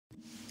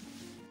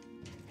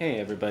Hey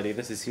everybody,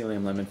 this is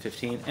Helium Lemon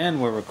 15, and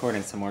we're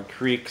recording some more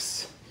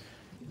Creaks.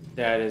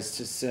 That is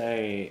to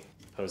say,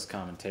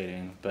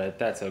 post-commentating, but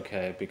that's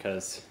okay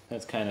because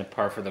that's kind of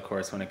par for the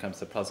course when it comes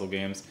to puzzle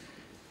games.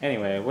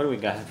 Anyway, what do we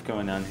got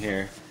going on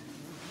here?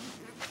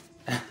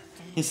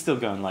 He's still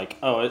going like,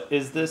 oh,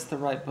 is this the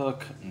right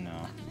book?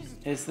 No.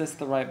 Is this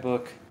the right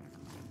book?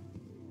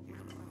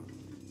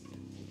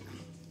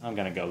 I'm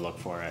gonna go look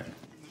for it.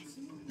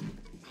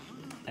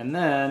 And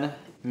then,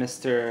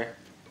 Mr.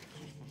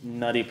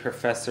 Nutty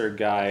Professor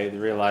guy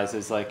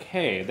realizes like,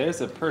 hey,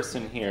 there's a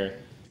person here.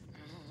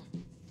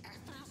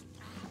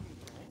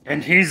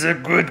 And he's a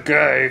good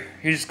guy.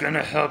 He's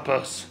gonna help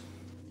us.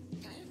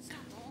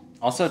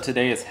 Also,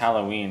 today is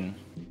Halloween.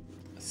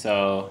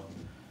 So,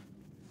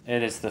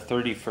 it is the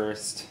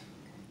 31st.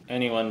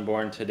 Anyone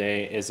born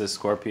today is a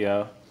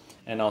Scorpio.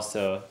 And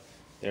also,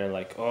 they're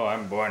like, oh,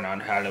 I'm born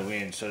on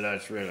Halloween, so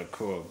that's really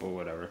cool, but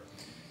whatever.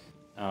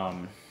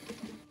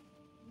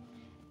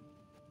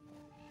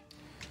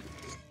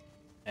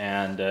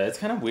 And it's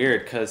kind of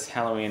weird because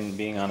Halloween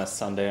being on a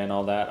Sunday and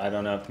all that, I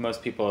don't know if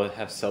most people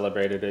have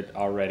celebrated it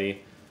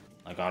already,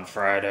 like on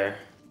Friday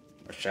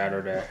or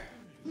Saturday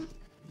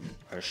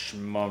or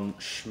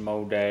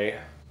Schmo Day.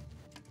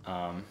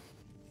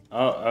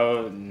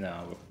 Oh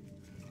no.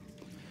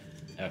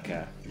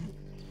 Okay.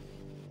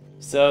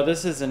 So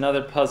this is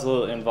another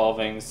puzzle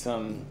involving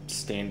some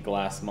stained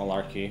glass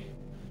malarkey.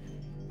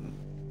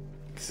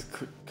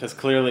 Because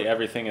clearly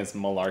everything is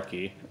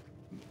malarkey.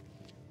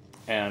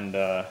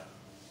 And,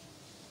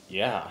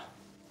 yeah.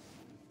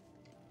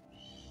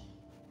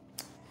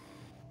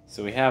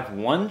 So we have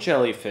one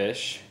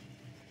jellyfish,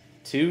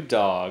 2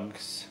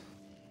 dogs,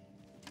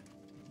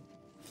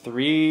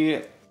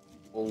 3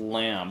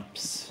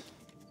 lamps,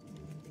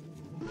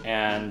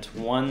 and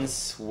 1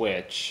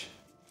 switch.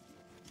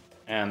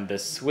 And the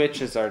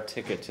switch is our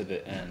ticket to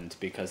the end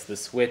because the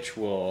switch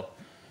will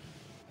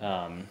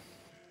turn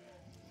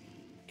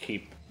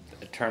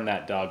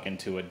that dog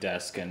into a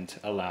desk and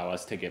allow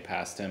us to get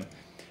past him.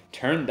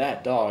 Turn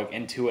that dog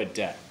into a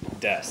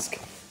desk.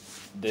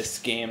 This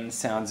game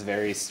sounds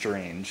very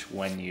strange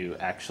when you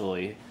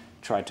actually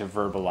try to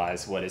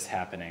verbalize what is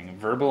happening.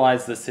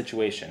 Verbalize the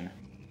situation.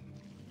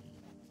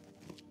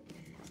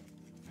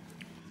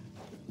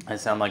 I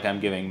sound like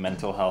I'm giving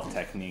mental health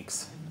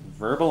techniques.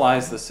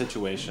 Verbalize the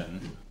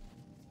situation.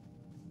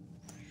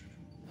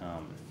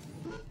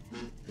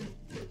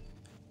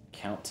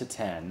 Count to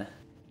 10.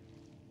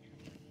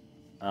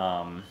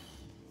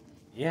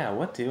 Yeah,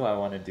 what do I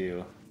want to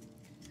do?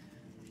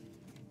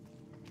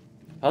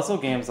 Puzzle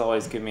games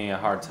always give me a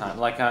hard time.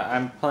 Like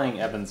I'm playing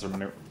Evans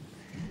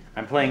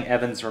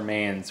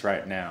Remains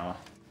right now,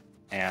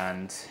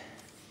 and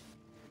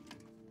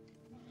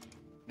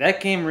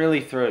that game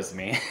really throws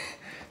me.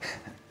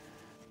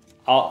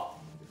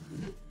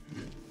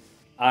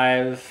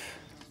 I've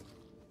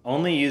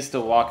only used a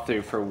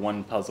walkthrough for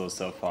 1 puzzle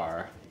so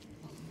far,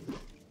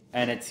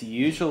 and it's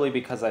usually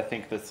because I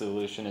think the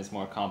solution is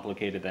more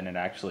complicated than it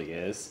actually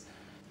is.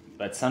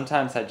 But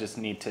sometimes I just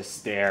need to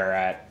stare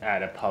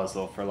at a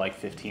puzzle for like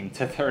 15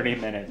 to 30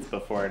 minutes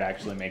before it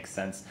actually makes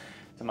sense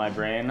to my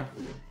brain.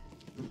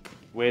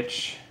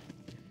 Which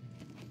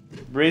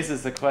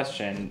raises the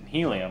question,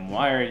 Helium,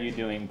 why are you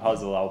doing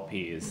puzzle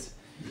LPs?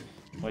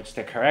 Which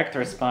the correct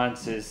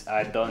response is,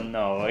 I don't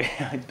know.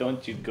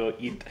 Don't you go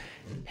eat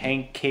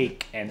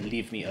pancake and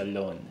leave me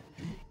alone.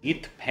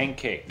 Eat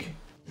pancake.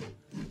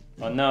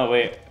 Oh no,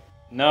 wait.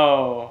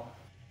 No.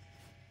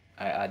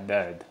 I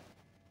died.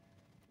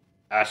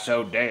 I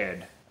so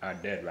dead. I'm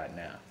dead right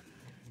now.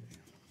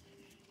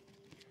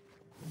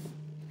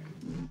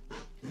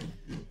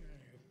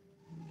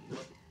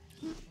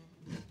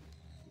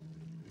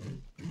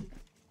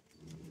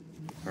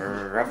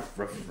 Ruff,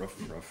 ruff,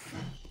 ruff, ruff.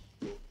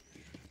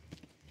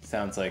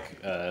 Sounds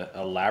like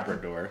a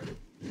Labrador.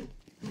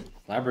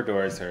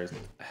 Labradors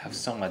have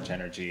so much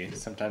energy.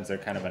 Sometimes they're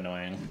kind of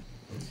annoying.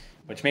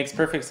 Which makes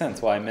perfect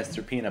sense why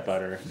Mr. Peanut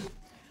Butter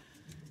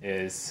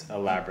is a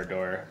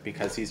Labrador,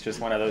 because he's just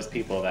one of those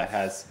people that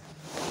has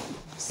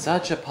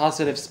such a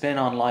positive spin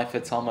on life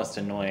it's almost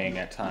annoying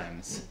at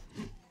times.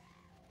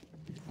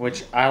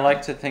 Which I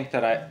like to think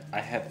that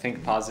I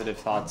think positive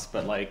thoughts,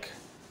 but like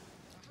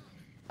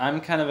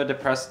I'm kind of a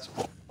depressed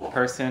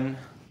person,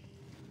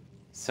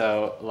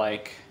 so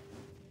like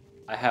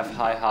I have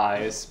high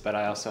highs, but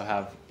I also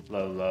have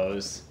low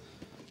lows,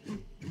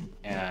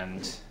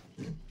 and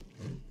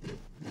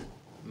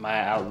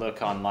my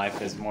outlook on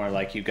life is more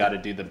like you gotta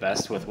do the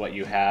best with what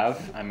you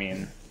have. I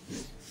mean,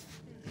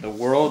 the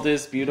world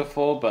is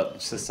beautiful,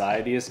 but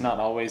society is not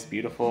always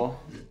beautiful.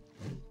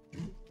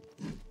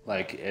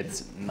 Like,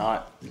 it's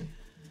not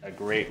a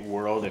great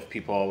world if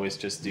people always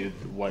just do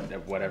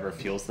whatever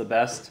feels the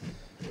best.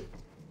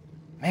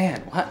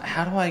 Man,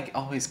 how do I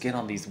always get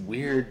on these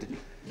weird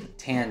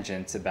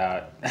tangents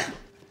about...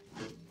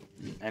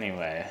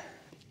 Anyway,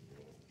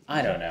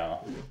 I don't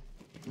know.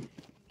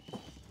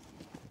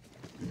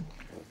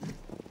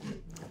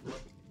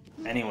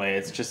 Anyway,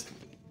 it's just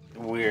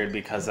weird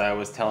because I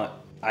was telling...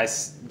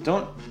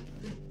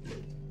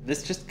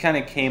 This just kind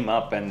of came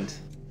up, and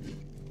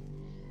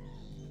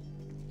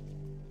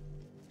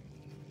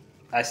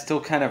I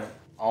still kind of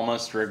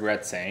almost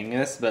regret saying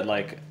this, but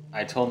like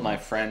I told my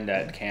friend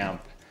at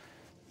camp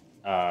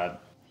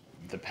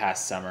the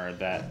past summer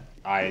that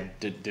I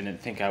didn't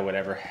think I would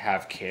ever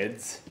have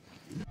kids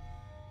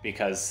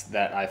because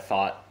that I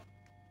thought,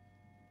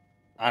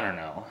 I don't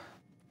know.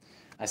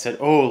 I said,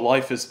 "Oh,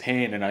 life is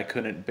pain," and I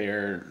couldn't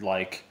bear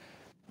like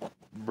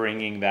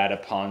bringing that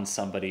upon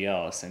somebody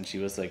else. And she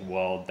was like,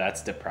 "Well,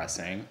 that's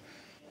depressing."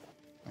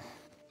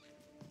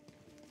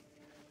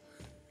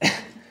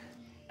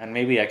 And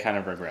maybe I kind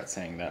of regret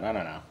saying that. I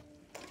don't know.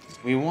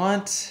 We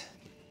want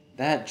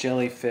that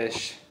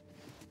jellyfish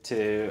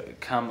to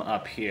come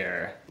up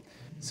here.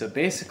 So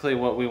basically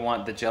what we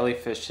want the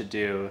jellyfish to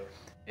do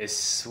is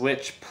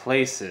switch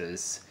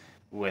places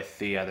with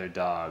the other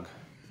dog.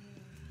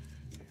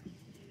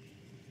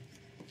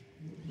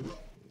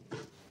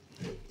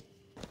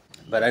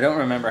 But I don't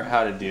remember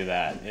how to do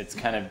that. It's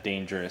kind of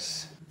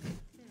dangerous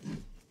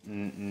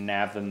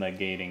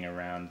navigating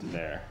around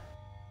there.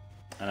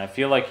 And I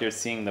feel like you're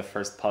seeing the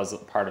first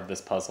part of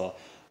this puzzle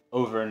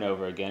over and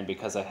over again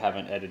because I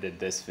haven't edited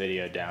this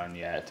video down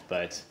yet,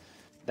 but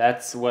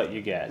that's what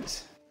you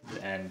get.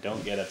 And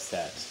don't get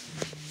upset.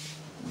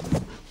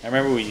 I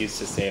remember we used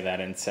to say that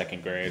in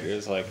 2nd grade. It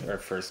was like, or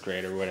 1st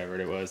grade or whatever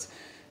it was.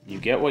 You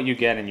get what you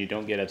get and you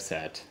don't get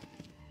upset.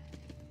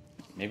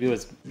 Maybe it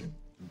was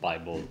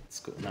Bible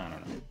school. No, I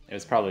don't know. It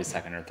was probably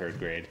 2nd or 3rd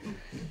grade.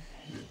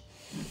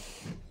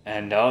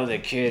 And all the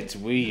kids,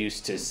 we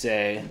used to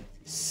say,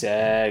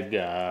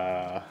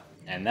 Sega.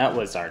 And that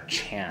was our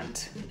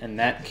chant. And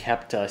that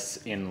kept us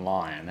in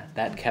line.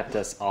 That kept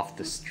us off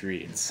the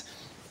streets.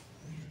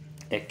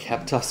 It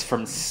kept us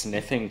from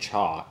sniffing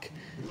chalk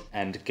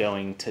and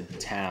going to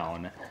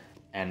town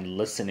and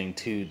listening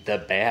to the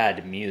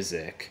bad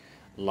music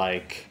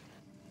like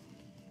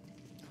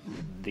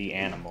the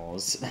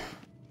Animals.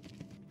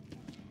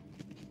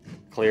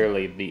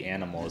 Clearly, the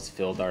Animals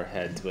filled our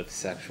heads with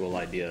sexual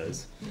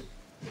ideas.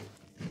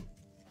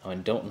 Oh,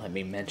 and don't let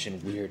me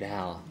mention Weird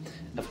Al.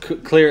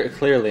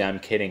 Clearly, I'm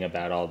kidding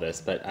about all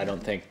this, but I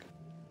don't think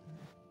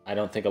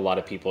a lot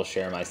of people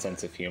share my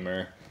sense of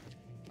humor.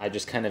 I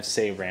just kind of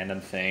say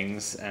random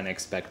things and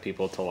expect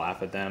people to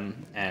laugh at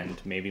them, and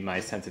maybe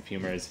my sense of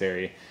humor is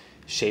very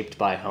shaped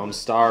by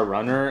Homestar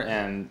Runner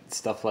and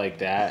stuff like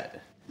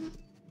that.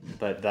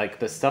 But like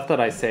the stuff that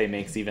I say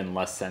makes even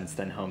less sense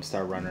than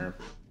Homestar Runner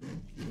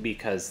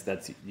because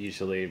that's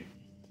usually,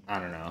 I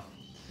don't know.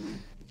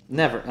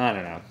 I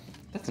don't know.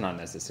 That's not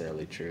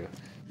necessarily true.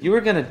 You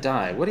were gonna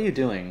die. What are you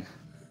doing?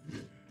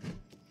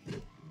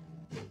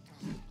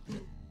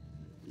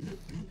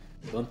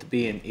 Don't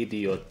be an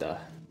idiota.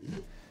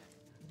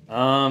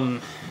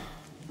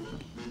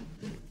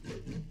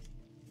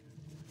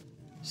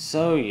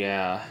 So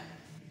yeah.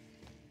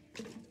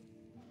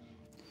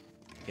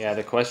 Yeah,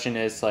 the question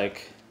is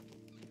like,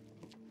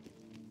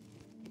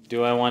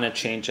 do I want to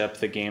change up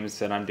the games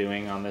that I'm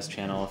doing on this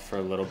channel for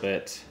a little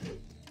bit?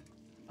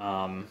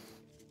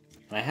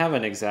 I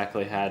haven't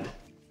exactly had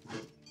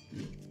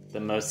the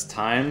most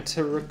time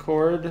to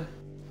record,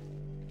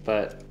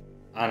 but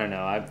I don't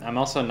know. I'm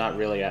also not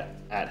really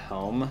at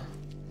home,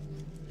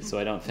 so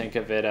I don't think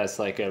of it as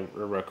like a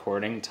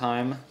recording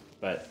time,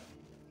 but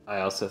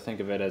I also think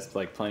of it as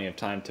like plenty of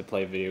time to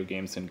play video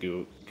games and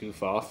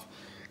goof off,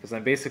 because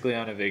I'm basically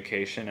on a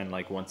vacation, and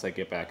like once I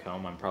get back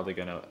home, I'm probably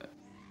gonna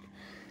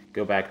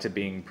go back to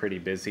being pretty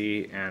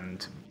busy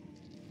and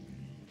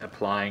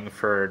applying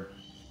for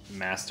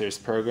master's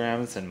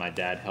programs, and my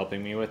dad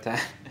helping me with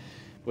that,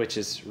 which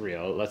is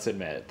real. Let's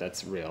admit it.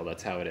 That's real.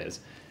 That's how it is.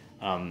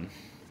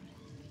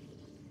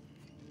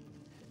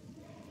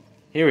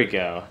 Here we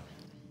go.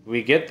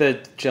 We get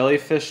the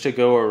jellyfish to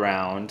go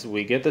around.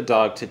 We get the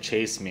dog to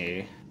chase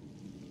me.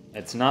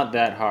 It's not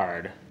that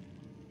hard.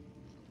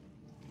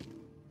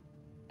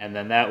 And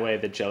then that way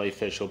the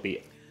jellyfish will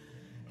be...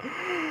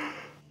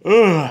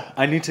 Ugh,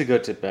 I need to go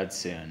to bed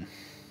soon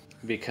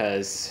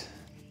because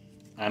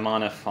I'm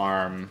on a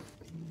farm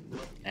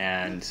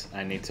and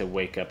I need to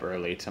wake up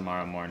early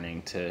tomorrow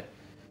morning to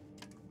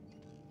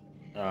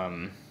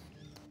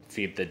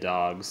feed the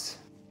dogs.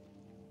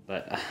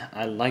 But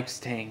I like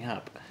staying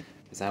up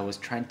because I was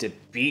trying to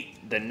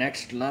beat the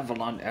next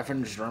level on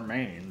Evan's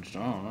Remains. I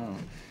don't know.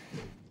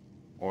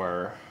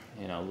 Or,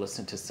 you know,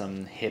 listen to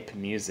some hip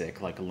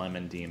music like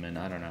Lemon Demon.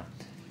 I don't know.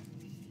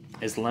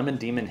 Is Lemon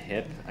Demon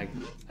hip?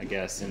 I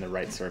guess in the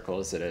right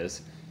circles it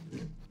is.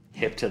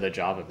 Hip to the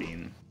Java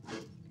Bean.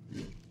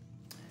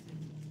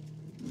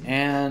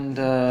 And,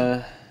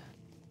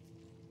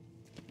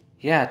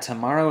 yeah,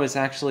 tomorrow is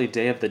actually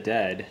Day of the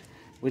Dead,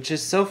 which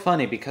is so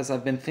funny because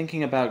I've been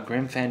thinking about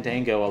Grim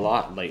Fandango a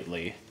lot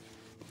lately.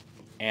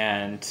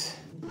 And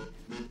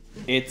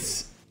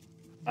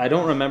I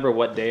don't remember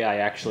what day I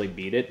actually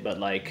beat it, but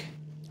like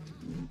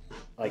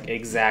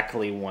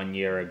exactly 1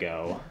 year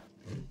ago,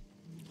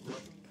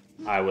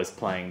 I was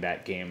playing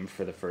that game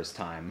for the first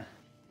time.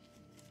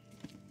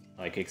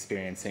 Like,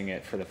 experiencing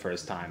it for the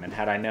first time. And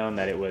had I known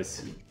that it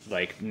was,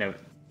 like,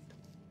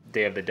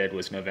 Day of the Dead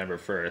was November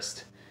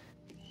 1st,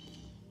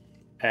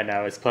 and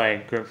I was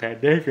playing Grim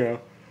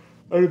Fandango,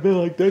 I'd have been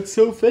like, that's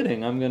so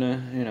fitting. I'm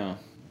gonna, you know,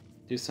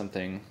 Do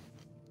something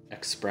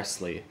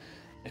expressly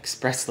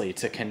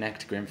to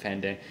connect Grim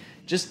Fandango.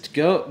 Just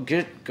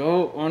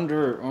go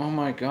under. Oh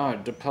my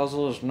god, the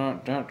puzzle is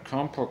not that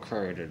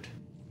complicated.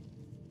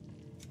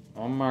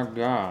 Oh my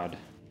god.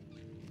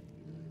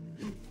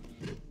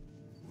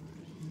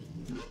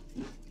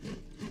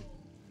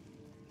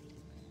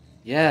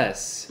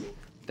 Yes,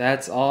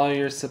 that's all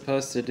you're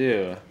supposed to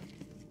do.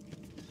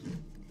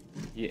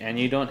 And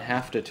you don't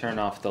have to turn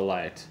off the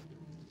light.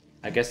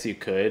 I guess you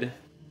could.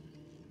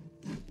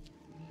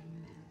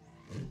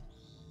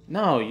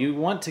 No, you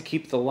want to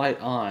keep the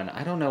light on.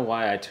 I don't know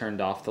why I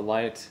turned off the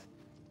light.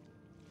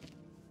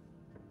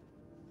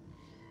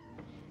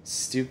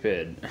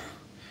 Stupid.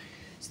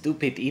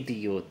 Stupid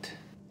idiot.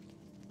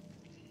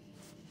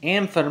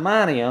 M for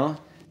Mario?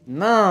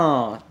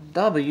 No,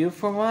 W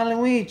for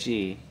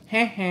Waluigi.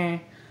 Heh.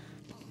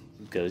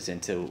 Goes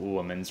into a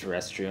woman's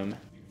restroom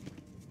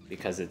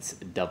because it's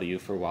W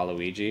for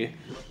Waluigi.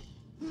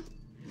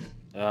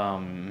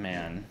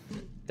 Man.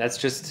 That's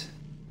just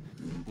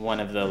one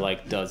of the,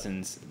 like,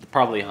 dozens,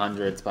 probably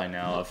hundreds by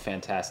now, of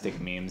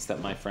fantastic memes that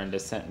my friend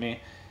has sent me.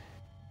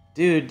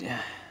 Dude.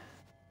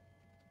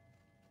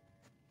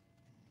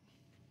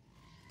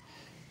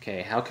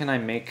 Okay, how can I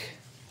make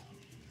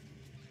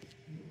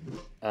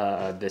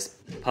this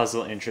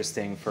puzzle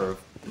interesting for...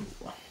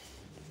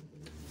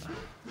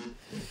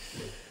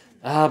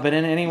 but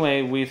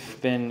anyway,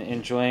 we've been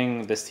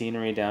enjoying the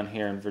scenery down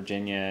here in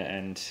Virginia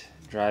and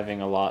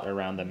driving a lot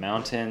around the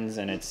mountains,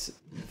 and it's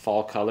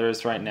fall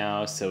colors right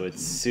now, so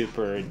it's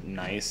super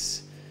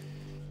nice.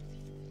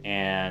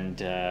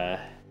 And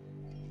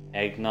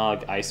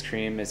eggnog ice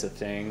cream is a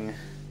thing,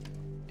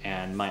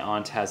 and my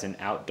aunt has an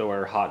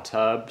outdoor hot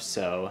tub,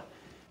 so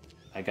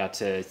I got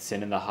to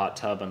sit in the hot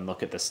tub and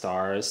look at the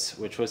stars,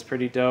 which was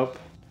pretty dope.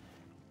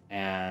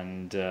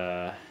 And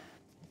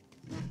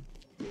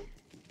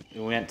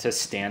we went to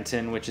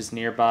Stanton, which is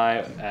nearby,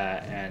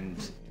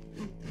 and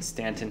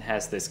Stanton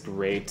has this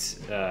great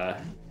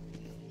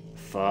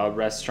pho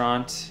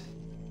restaurant.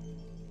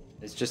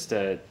 It's just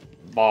a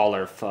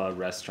baller pho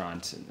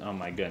restaurant. Oh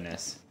my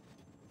goodness.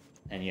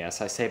 And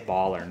yes, I say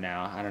baller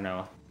now. I don't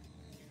know.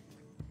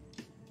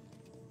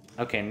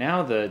 Okay,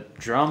 now the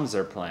drums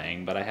are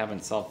playing, but I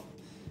haven't solved...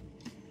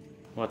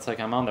 Well, it's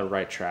like I'm on the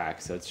right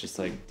track, so it's just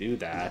like, do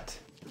that.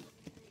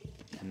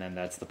 And then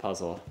that's the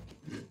puzzle.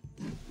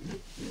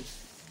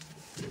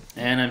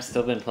 And I've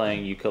still been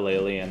playing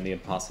Ukulele and the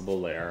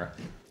Impossible Lair.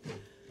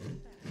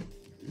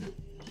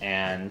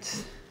 And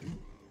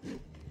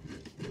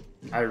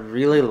I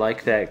really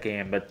like that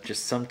game, but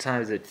just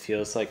sometimes it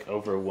feels like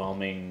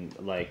overwhelming,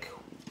 like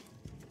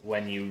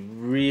when you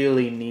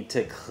really need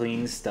to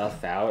clean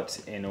stuff out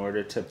in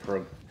order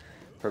to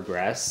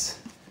progress.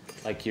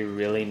 Like you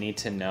really need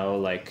to know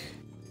like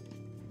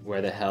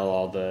where the hell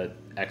all the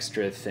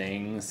extra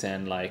things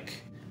and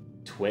like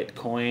twit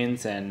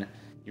coins, and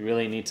you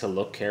really need to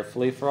look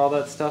carefully for all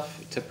that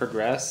stuff to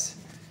progress.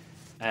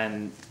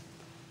 And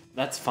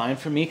that's fine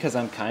for me because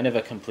I'm kind of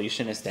a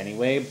completionist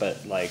anyway,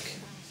 but like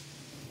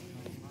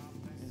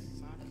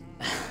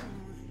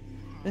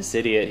this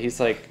idiot, he's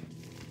like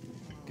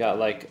got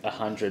like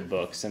 100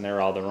 books and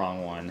they're all the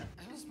wrong one.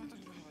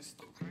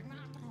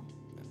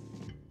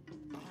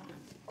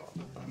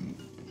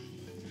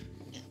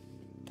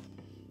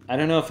 I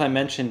don't know if I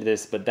mentioned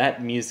this, but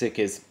that music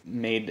is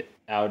made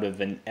out of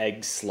an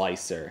egg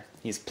slicer.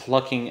 He's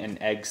plucking an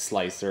egg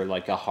slicer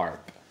like a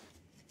harp.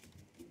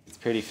 It's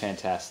pretty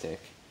fantastic.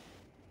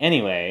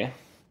 Anyway,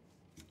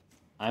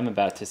 I'm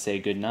about to say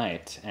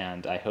goodnight,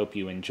 and I hope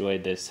you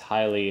enjoyed this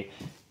highly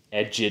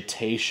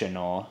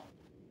edutational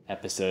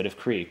episode of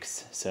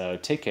Creaks. So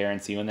take care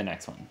and see you in the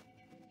next one.